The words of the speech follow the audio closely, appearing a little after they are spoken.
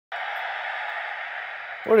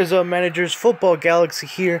What is up, managers? Futbol Galaxy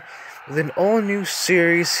here with an all-new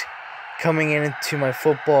series coming into my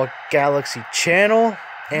Futbol Galaxy channel.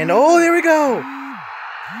 And oh, there we go!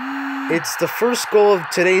 It's the first goal of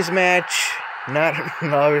today's match.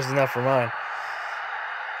 Obviously not for mine.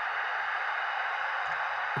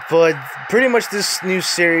 But pretty much this new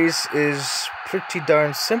series is pretty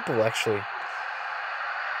darn simple, actually.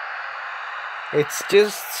 It's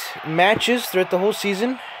just matches throughout the whole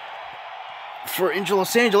season for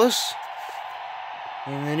Los Angeles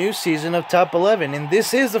in the new season of Top 11. And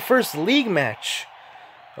this is the first league match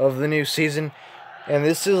of the new season. And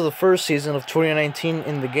this is the first season of 2019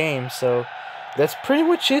 in the game. So that's pretty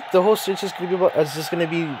much it. The whole series is going to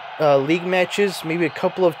be league matches, maybe a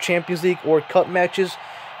couple of Champions League or Cup matches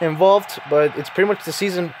involved. But it's pretty much the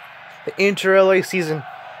season, the Inter-LA season,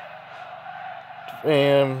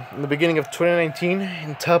 in the beginning of 2019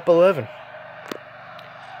 in Top 11.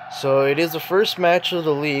 So it is the first match of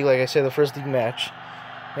the league, like I said, the first league match.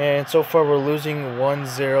 And so far we're losing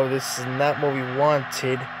 1-0. This is not what we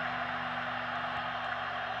wanted.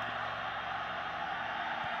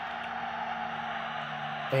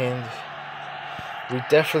 And we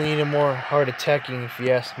definitely need more hard attacking, if you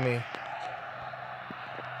ask me.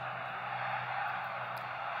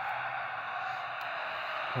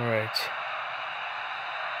 Alright.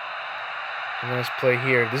 Let's play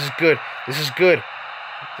here. This is good. This is good.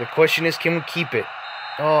 The question is, can we keep it?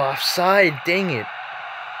 Oh, offside. Dang it.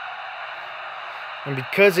 And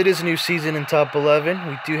because it is a new season in Top 11,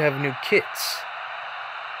 we do have new kits.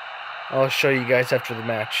 I'll show you guys after the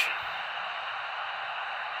match.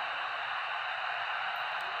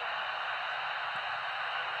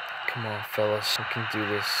 Come on, fellas. We can do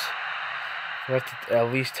this. We have to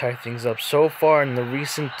at least tie things up. So far in the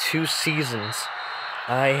recent 2 seasons,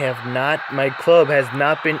 my club has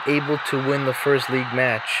not been able to win the first league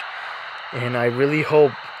match. And I really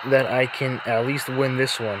hope that I can at least win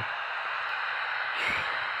this one.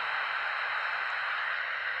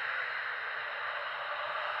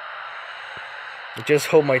 I just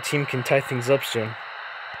hope my team can tie things up soon.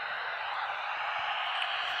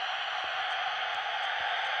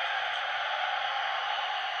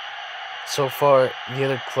 So far, the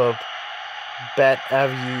other club,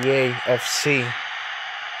 bAtAviEa FC,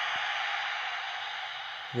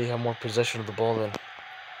 they have more possession of the ball than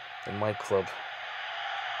my club.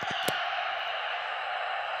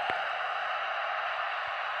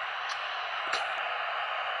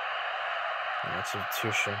 And that's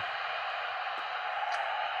substitution.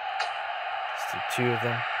 It's the 2 of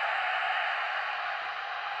them.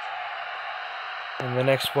 And the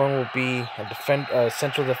next one will be a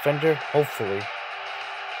central defender, hopefully,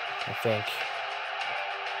 I think.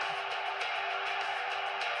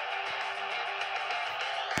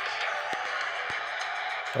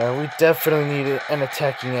 We definitely need an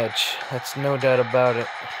attacking edge. That's no doubt about it.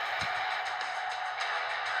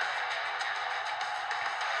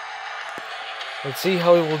 Let's see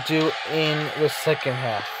how we will do in the second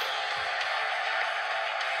half.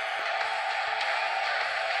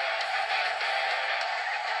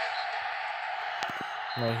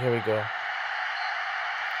 Alright, here we go.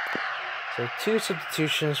 So 2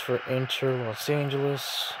 substitutions for Inter Los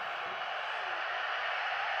Angeles.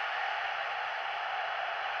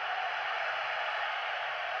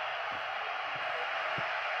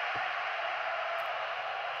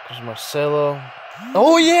 There's Marcelo.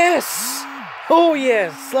 Oh yes! Oh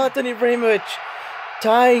yes! Zlatan Ibrahimovic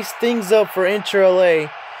ties things up for Inter LA.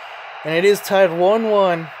 And it is tied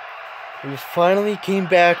 1-1. We finally came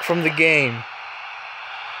back from the game.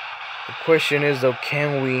 The question is, though,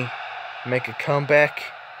 can we make a comeback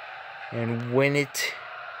and win it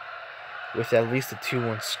with at least a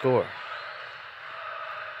 2-1 score?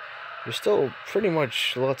 There's still pretty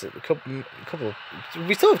much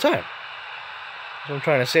we still have time. So I'm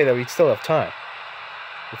trying to say that we still have time.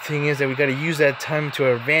 The thing is that we got to use that time to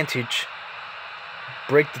our advantage,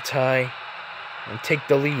 break the tie, and take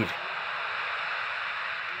the lead.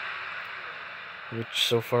 Which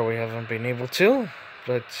so far we haven't been able to.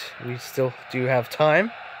 But we still do have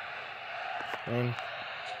time. And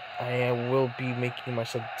I will be making my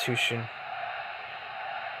substitution.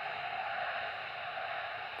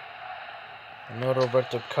 I know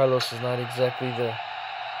Roberto Carlos is not exactly the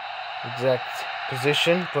exact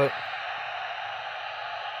position, but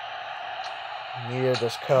neither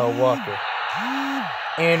does Kyle Walker.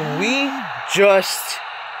 And we just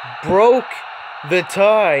broke the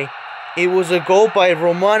tie. It was a goal by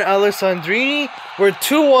Roman Alessandrini. We're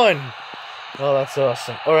 2-1. Oh, that's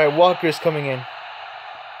awesome. Alright, Walker's coming in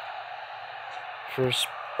for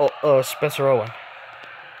Spencer Owen.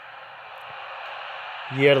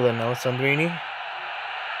 Yerlin Alessandrini.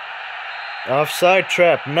 Offside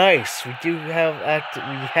trap. Nice. We do have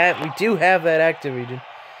that activated.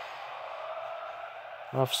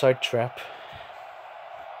 Offside trap.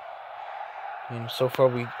 And so far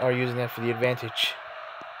we are using that for the advantage.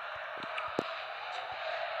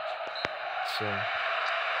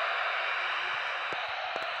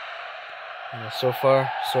 So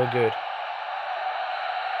far, so good.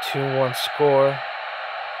 2-1 score.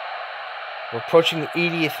 We're approaching the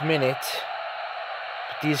 80th minute.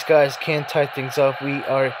 But these guys can tie things up.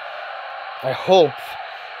 I hope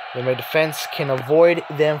that my defense can avoid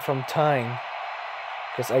them from tying.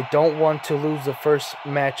 Because I don't want to lose the first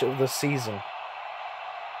match of the season.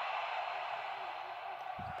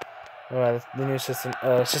 The new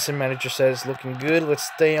assistant manager says, looking good. Let's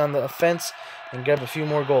stay on the offense and grab a few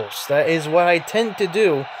more goals. That is what I tend to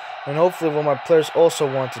do, and hopefully what my players also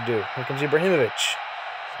want to do. Here comes Ibrahimovic.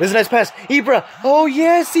 This is a nice pass. Ibra. Oh,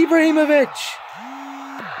 yes, Ibrahimovic.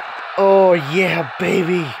 Oh, yeah,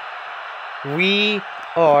 baby. We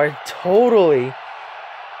are totally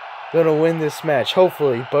going to win this match,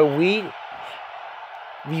 hopefully. But we've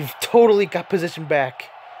totally got position back.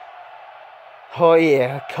 Oh,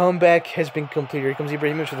 yeah. Comeback has been completed. Here comes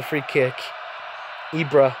Ibrahimovic with a free kick.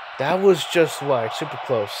 Ibra. That was just wide. Super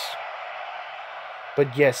close.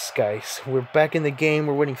 But yes, guys. We're back in the game.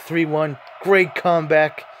 We're winning 3-1. Great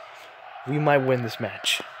comeback. We might win this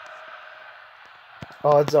match.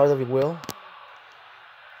 Odds are that we will.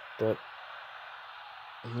 But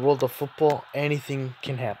in the world of football, anything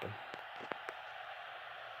can happen.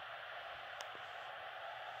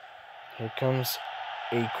 Here comes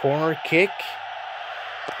a corner kick.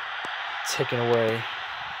 Taken away.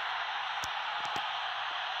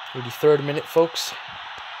 83rd minute, folks.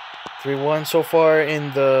 3-1 so far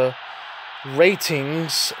in the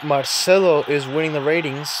ratings. Marcelo is winning the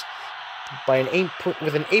ratings by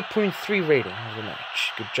with an 8.3 rating of the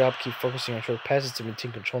match. Good job. Keep focusing on short passes to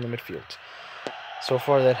maintain control in the midfield. So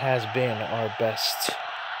far, that has been our best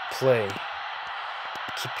play.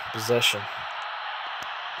 Keep possession.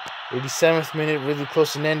 87th minute, really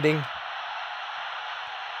close to ending.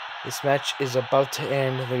 This match is about to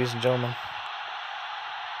end, ladies and gentlemen.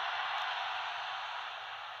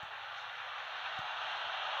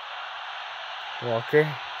 Walker.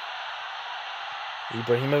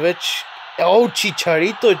 Ibrahimovic. Oh,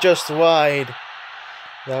 Chicharito just wide.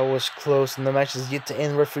 That was close, and the match is yet to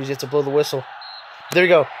end. Referee's yet to blow the whistle. There we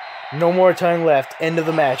go. No more time left. End of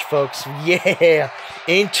the match, folks. Yeah.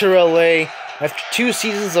 Inter LA. After 2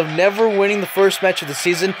 seasons of never winning the first match of the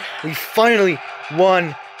season, we finally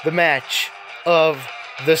won the match of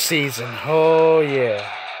the season. Oh, yeah.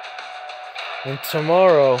 And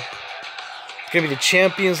tomorrow, it's going to be the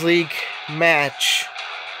Champions League match.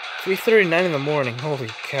 3:39 in the morning. Holy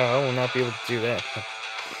cow, I will not be able to do that.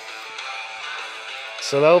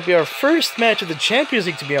 So that will be our first match of the Champions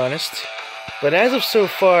League, to be honest. But as of so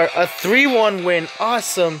far, a 3-1 win.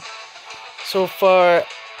 Awesome. So far,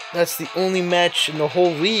 that's the only match in the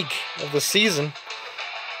whole league of the season.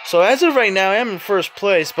 So as of right now, I am in first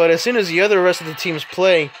place. But as soon as the rest of the teams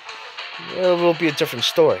play, it will be a different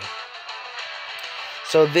story.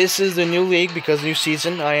 So this is the new league because new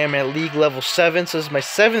season. I am at league level 7. So this is my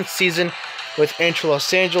 7th season with Inter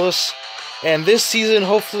Los Angeles. And this season,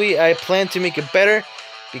 hopefully, I plan to make it better.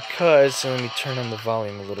 Because, let me turn on the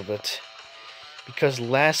volume a little bit. Because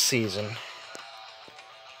last season,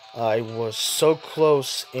 I was so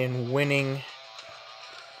close in winning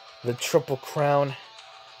the Triple Crown.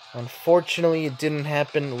 Unfortunately, it didn't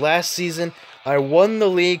happen. Last season, I won the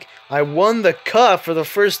league. I won the cup for the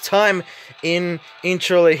first time in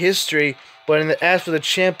Inter LA history. But as for the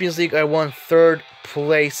Champions League, I won 3rd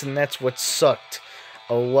place, and that's what sucked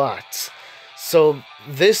a lot. So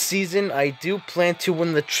this season, I do plan to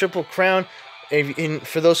win the Triple Crown.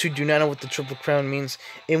 For those who do not know what the Triple Crown means,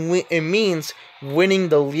 it means winning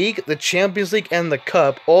the league, the Champions League, and the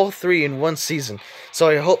cup, all 3 in one season. So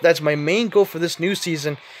I hope that's my main goal for this new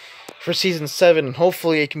season, for Season 7, and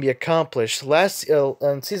hopefully it can be accomplished.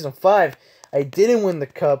 In Season 5, I didn't win the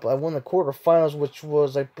cup. I won the quarterfinals, which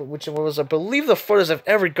was I believe the furthest I've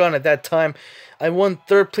ever gone at that time. I won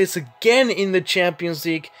 3rd place again in the Champions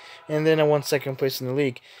League, and then I won 2nd place in the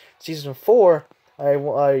league. Season 4, I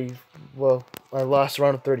lost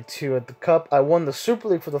round of 32 at the cup. I won the Super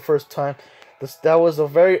League for the first time. That was the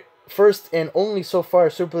very first and only so far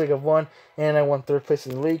Super League I've won, and I won 3rd place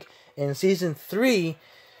in the league. In Season 3,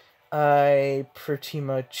 I pretty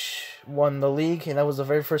much won the league, and that was the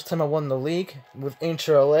very first time I won the league with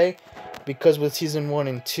Inter LA, because with Season 1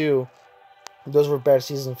 and 2, those were bad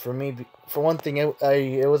seasons for me. For one thing, I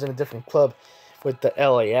was in a different club with the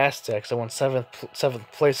LA Aztecs. I won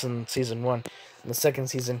 7th place in Season 1. In the second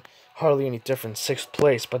season, hardly any difference, 6th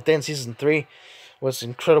place. But then Season 3 was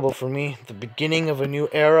incredible for me. The beginning of a new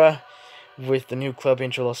era with the new club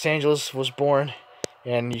Inter Los Angeles was born.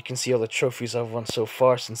 And you can see all the trophies I've won so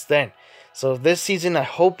far since then. So this season, I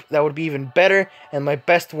hope that would be even better and my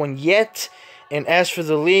best one yet. And as for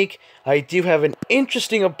the league, I do have an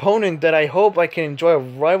interesting opponent that I hope I can enjoy a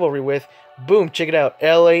rivalry with. Boom, check it out,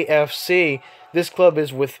 LAFC. This club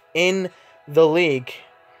is within the league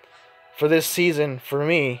for this season for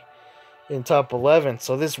me in top 11.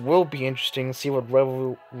 So this will be interesting to see what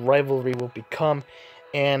rivalry will become.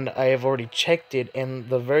 And I have already checked it, and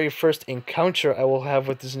the very first encounter I will have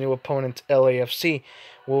with this new opponent, LAFC,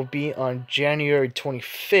 will be on January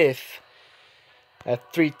 25th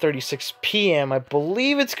at 3:36 p.m. I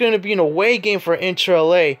believe it's going to be an away game for Inter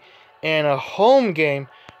LA and a home game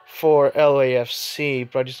for LAFC.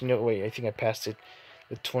 But I just know, wait, I think I passed it.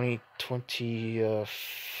 The 25th,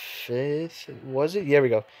 was it? There we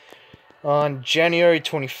go. On January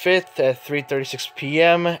 25th at 3:36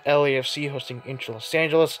 p.m., LAFC hosting Inter Los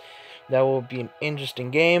Angeles. That will be an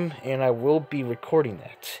interesting game, and I will be recording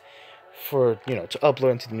that for, to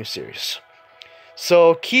upload into the new series.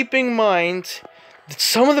 So keep in mind that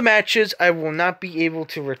some of the matches I will not be able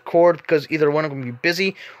to record because either one, I'm going to be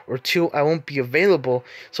busy, or two, I won't be available,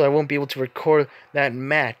 so I won't be able to record that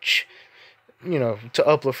match, to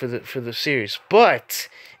upload for the series. But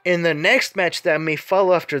in the next match that may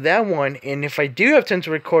follow after that one, and if I do have time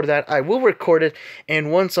to record that, I will record it.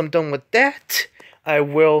 And once I'm done with that, I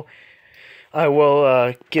will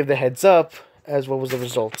give the heads up as what was the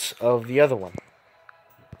results of the other one.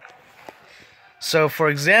 So, for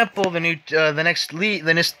example, the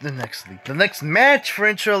next match for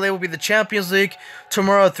Inter LA will be the Champions League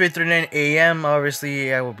tomorrow at 3:39 a.m.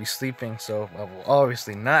 Obviously, I will be sleeping, so I will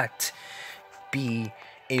obviously not be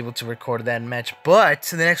able to record that match. But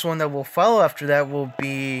the next one that will follow after that will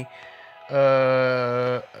be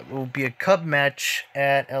a cup match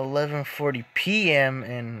at 11:40 p.m.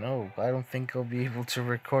 and I don't think I'll be able to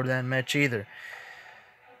record that match either.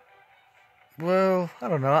 Well, I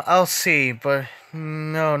don't know. I'll see, but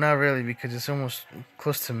no, not really, because it's almost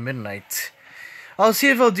close to midnight. I'll see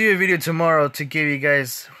if I'll do a video tomorrow to give you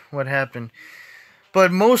guys what happened.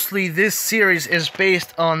 But mostly this series is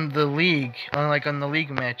based on the league, on the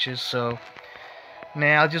league matches. So,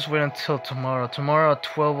 I'll just wait until tomorrow. Tomorrow at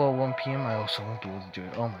 12:01 p.m. I also won't be able to do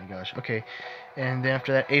it. Oh my gosh. Okay, and then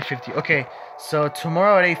after that 8:50. Okay, so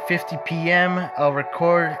tomorrow at 8:50 p.m. I'll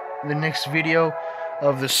record the next video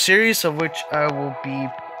of the series, of which I will be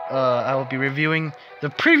reviewing the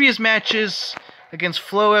previous matches against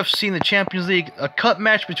Flow FC in the Champions League, a cup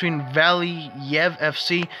match between bAtAviEa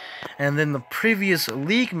FC, and then the previous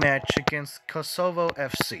league match against Kosovo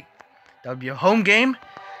FC. That would be a home game,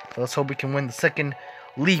 so let's hope we can win the second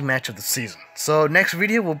league match of the season. So next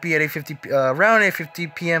video will be at around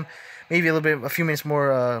 8:50 p.m., maybe a few minutes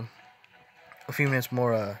more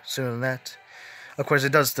sooner than that. Of course,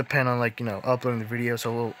 it does depend on uploading the video,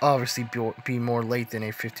 so it will obviously be more late than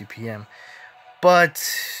 8:50 p.m. But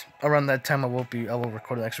around that time, I will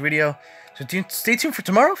record the next video. So stay tuned for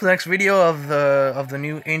tomorrow for the next video of the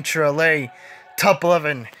new Inter LA Top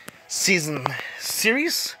 11 season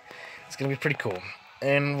series. It's gonna be pretty cool.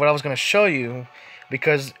 And what I was gonna show you,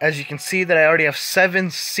 because as you can see that I already have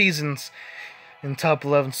 7 seasons in Top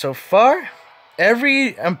 11 so far. I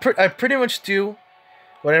pretty much do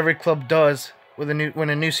what every club does when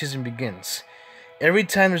a new season begins. Every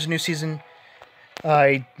time there's a new season,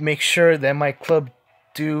 I make sure that my club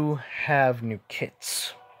do have new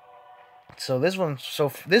kits. So this one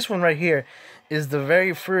right here is the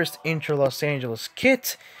very first Inter Los Angeles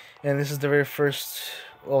kit, and this is the very first.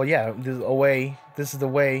 Oh yeah, this is away. This is the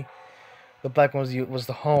way. The black one was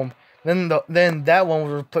the home. Then that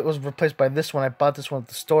one was replaced by this one. I bought this one at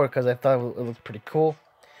the store because I thought it looked pretty cool.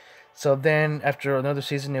 So then after another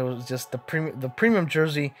season, it was just the premium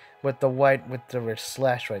jersey with the white with the red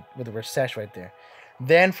sash right there.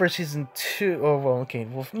 Then for season 2,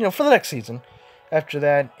 for the next season, after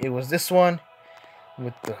that it was this one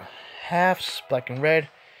with the halves black and red.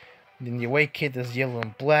 Then the away kit is yellow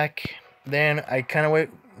and black. Then I kind of went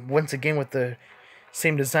once again with the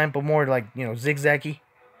same design, but more zigzaggy,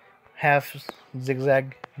 half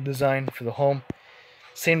zigzag design for the home.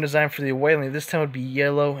 Same design for the away, only this time would be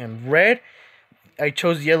yellow and red. I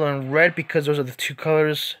chose yellow and red because those are the 2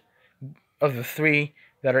 colors of the 3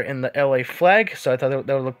 that are in the LA flag. So I thought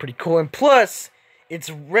that would look pretty cool. And plus, it's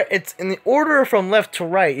in the order from left to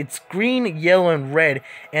right. It's green, yellow, and red,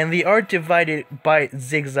 and they are divided by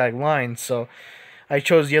zigzag lines. So I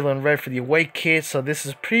chose yellow and red for the away kit. So this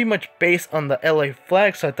is pretty much based on the LA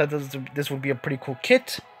flag. So I thought this would be a pretty cool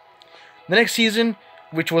kit. The next season,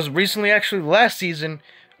 which was recently, actually last season,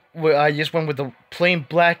 where I just went with the plain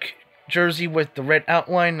black jersey with the red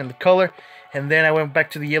outline and the color, and then I went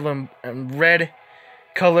back to the yellow and red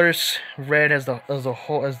colors. Red as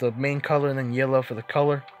the main color, and then yellow for the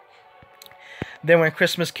color. Then when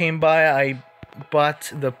Christmas came by, I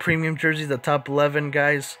bought the premium jerseys, the top 11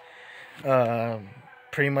 guys.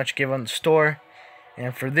 Pretty much give on the store.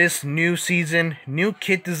 And for this new season, new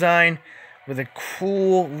kit design with a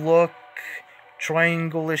cool look,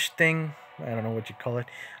 triangle-ish thing, I don't know what you call it,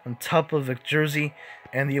 on top of the jersey.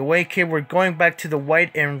 And the away kit, we're going back to the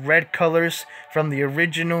white and red colors from the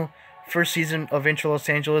original first season of Inter Los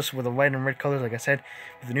Angeles with the white and red colors, like I said,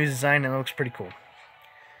 with the new design, and it looks pretty cool.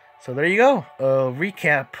 So there you go, a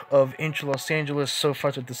recap of Inter Los Angeles so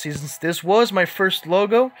far through the seasons. This was my first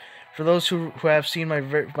logo. For those who have seen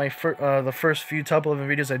the first few top 11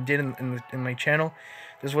 videos I did in my channel,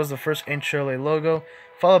 this was the first Inter LA logo,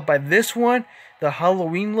 followed by this one, the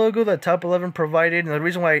Halloween logo that top 11 provided. And the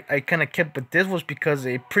reason why I kind of kept with this was because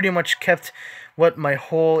it pretty much kept what my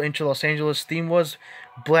whole Inter Los Angeles theme was: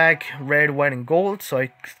 black, red, white, and gold. So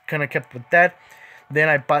I kind of kept with that. Then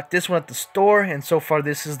I bought this one at the store, and so far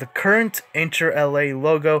this is the current Inter LA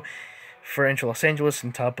logo for Inter Los Angeles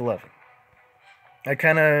in top 11. I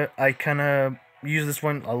kind of use this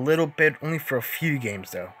one a little bit, only for a few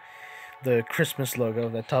games though. The Christmas logo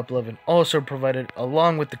that top 11 also provided,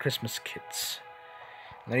 along with the Christmas kits.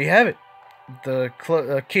 There you have it, the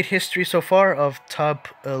kit history so far of top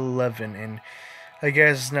 11. And I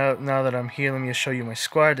guess now that I'm here, let me just show you my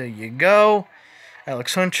squad. There you go.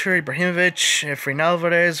 Alex Hunter, Ibrahimovic, Efrain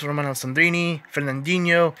Alvarez, Roman Alessandrini,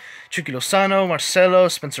 Fernandinho, Chucky Lozano, Marcelo,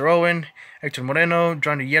 Spencer Owen, Hector Moreno,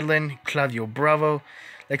 Johnny Yedlin, Claudio Bravo,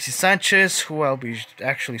 Alexis Sanchez, who I'll be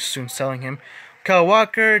actually soon selling him, Kyle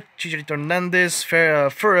Walker, Chicharito Hernandez,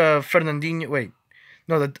 Fernandinho, wait,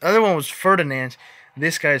 no, the other one was Ferdinand,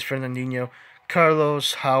 this guy is Fernandinho,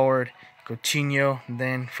 Carlos, Howard, Coutinho,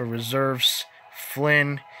 then for reserves,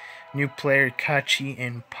 Flynn, new player, Kachi,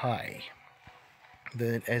 and Pai.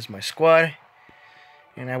 That is my squad,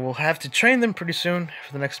 and I will have to train them pretty soon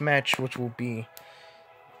for the next match, which will be,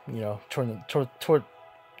 you know,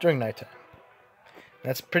 during nighttime.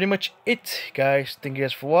 That's pretty much it, guys. Thank you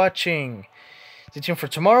guys for watching. Stay tuned for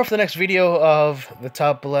tomorrow for the next video of the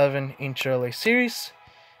top 11 Inter LA series.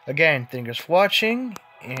 Again, thank you guys for watching,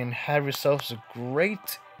 and have yourselves a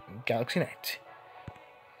great Galaxy night.